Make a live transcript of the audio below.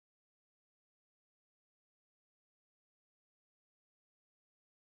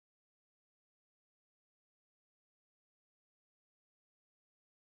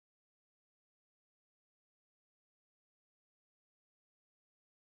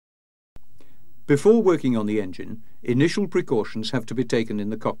Before working on the engine, initial precautions have to be taken in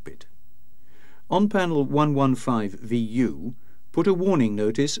the cockpit. On panel 115 VU, put a warning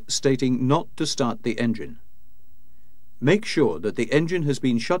notice stating not to start the engine. Make sure that the engine has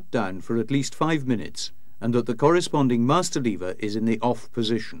been shut down for at least 5 minutes and that the corresponding master lever is in the off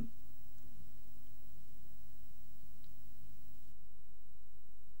position.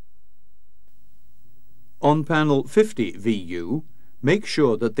 On panel 50 VU, make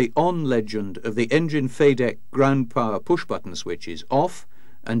sure that the on legend of the engine FADEC ground power push button switch is off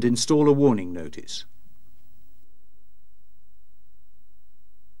and install a warning notice.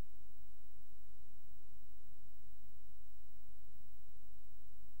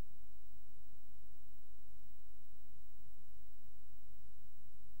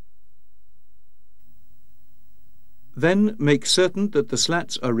 Then make certain that the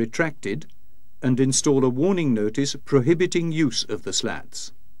slats are retracted and install a warning notice prohibiting use of the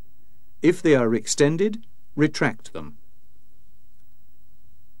slats. If they are extended, retract them.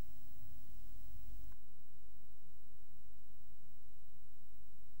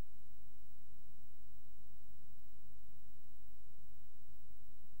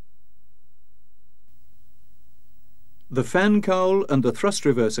 The fan cowl and the thrust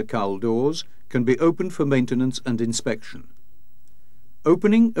reverser cowl doors can be opened for maintenance and inspection.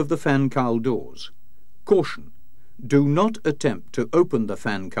 Opening of the fan cowl doors. Caution! Do not attempt to open the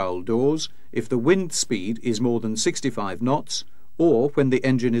fan cowl doors if the wind speed is more than 65 knots or when the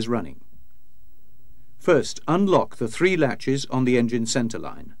engine is running. First, unlock the 3 latches on the engine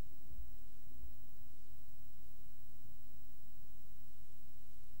centerline.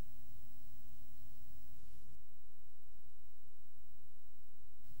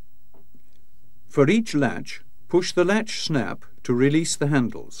 For each latch, push the latch snap to release the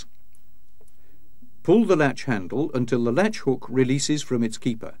handles. Pull the latch handle until the latch hook releases from its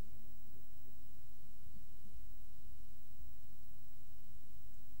keeper.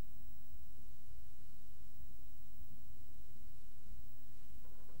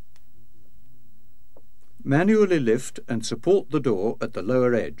 Manually lift and support the door at the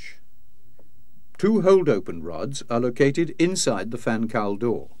lower edge. 2 hold-open rods are located inside the fan cowl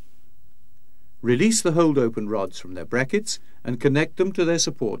door. Release the hold-open rods from their brackets and connect them to their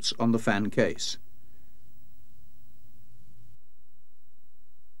supports on the fan case.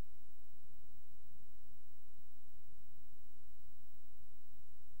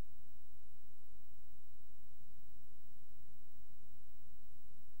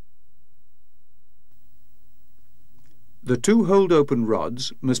 The 2 hold-open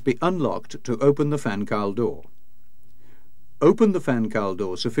rods must be unlocked to open the fan cowl door. Open the fan cowl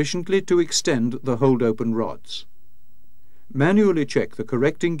door sufficiently to extend the hold-open rods. Manually check the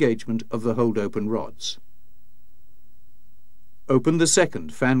correct engagement of the hold-open rods. Open the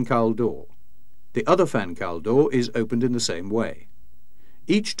second fan cowl door. The other fan cowl door is opened in the same way.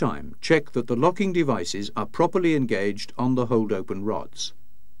 Each time, check that the locking devices are properly engaged on the hold-open rods.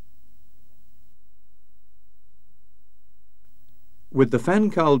 With the fan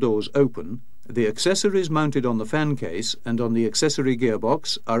cowl doors open, the accessories mounted on the fan case and on the accessory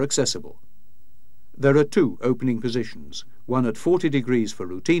gearbox are accessible. There are 2 opening positions, one at 40 degrees for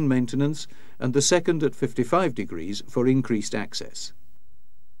routine maintenance and the second at 55 degrees for increased access.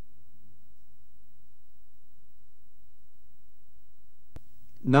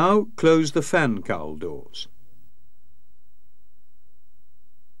 Now close the fan cowl doors.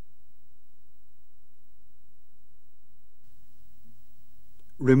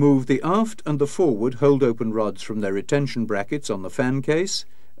 Remove the aft and the forward hold-open rods from their retention brackets on the fan case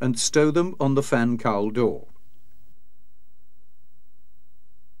and stow them on the fan cowl door.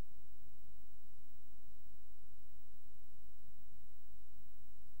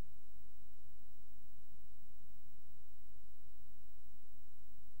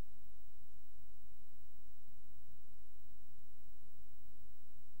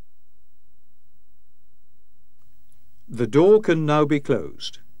 The door can now be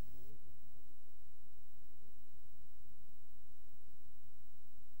closed.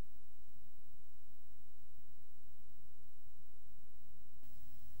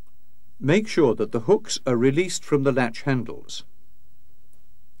 Make sure that the hooks are released from the latch handles.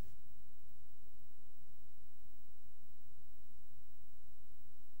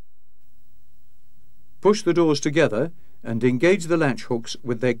 Push the doors together and engage the latch hooks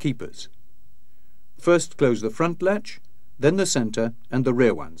with their keepers. First close the front latch, then the centre and the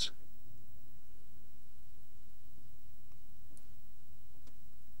rear ones.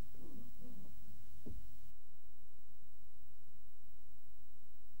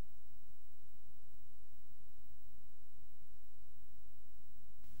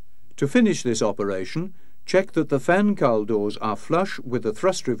 To finish this operation, check that the fan cowl doors are flush with the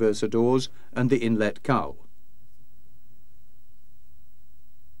thrust reverser doors and the inlet cowl.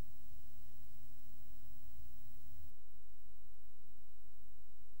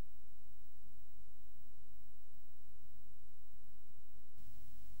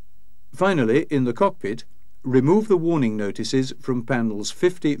 Finally, in the cockpit, remove the warning notices from panels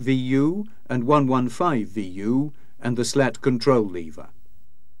 50 VU and 115 VU and the slat control lever.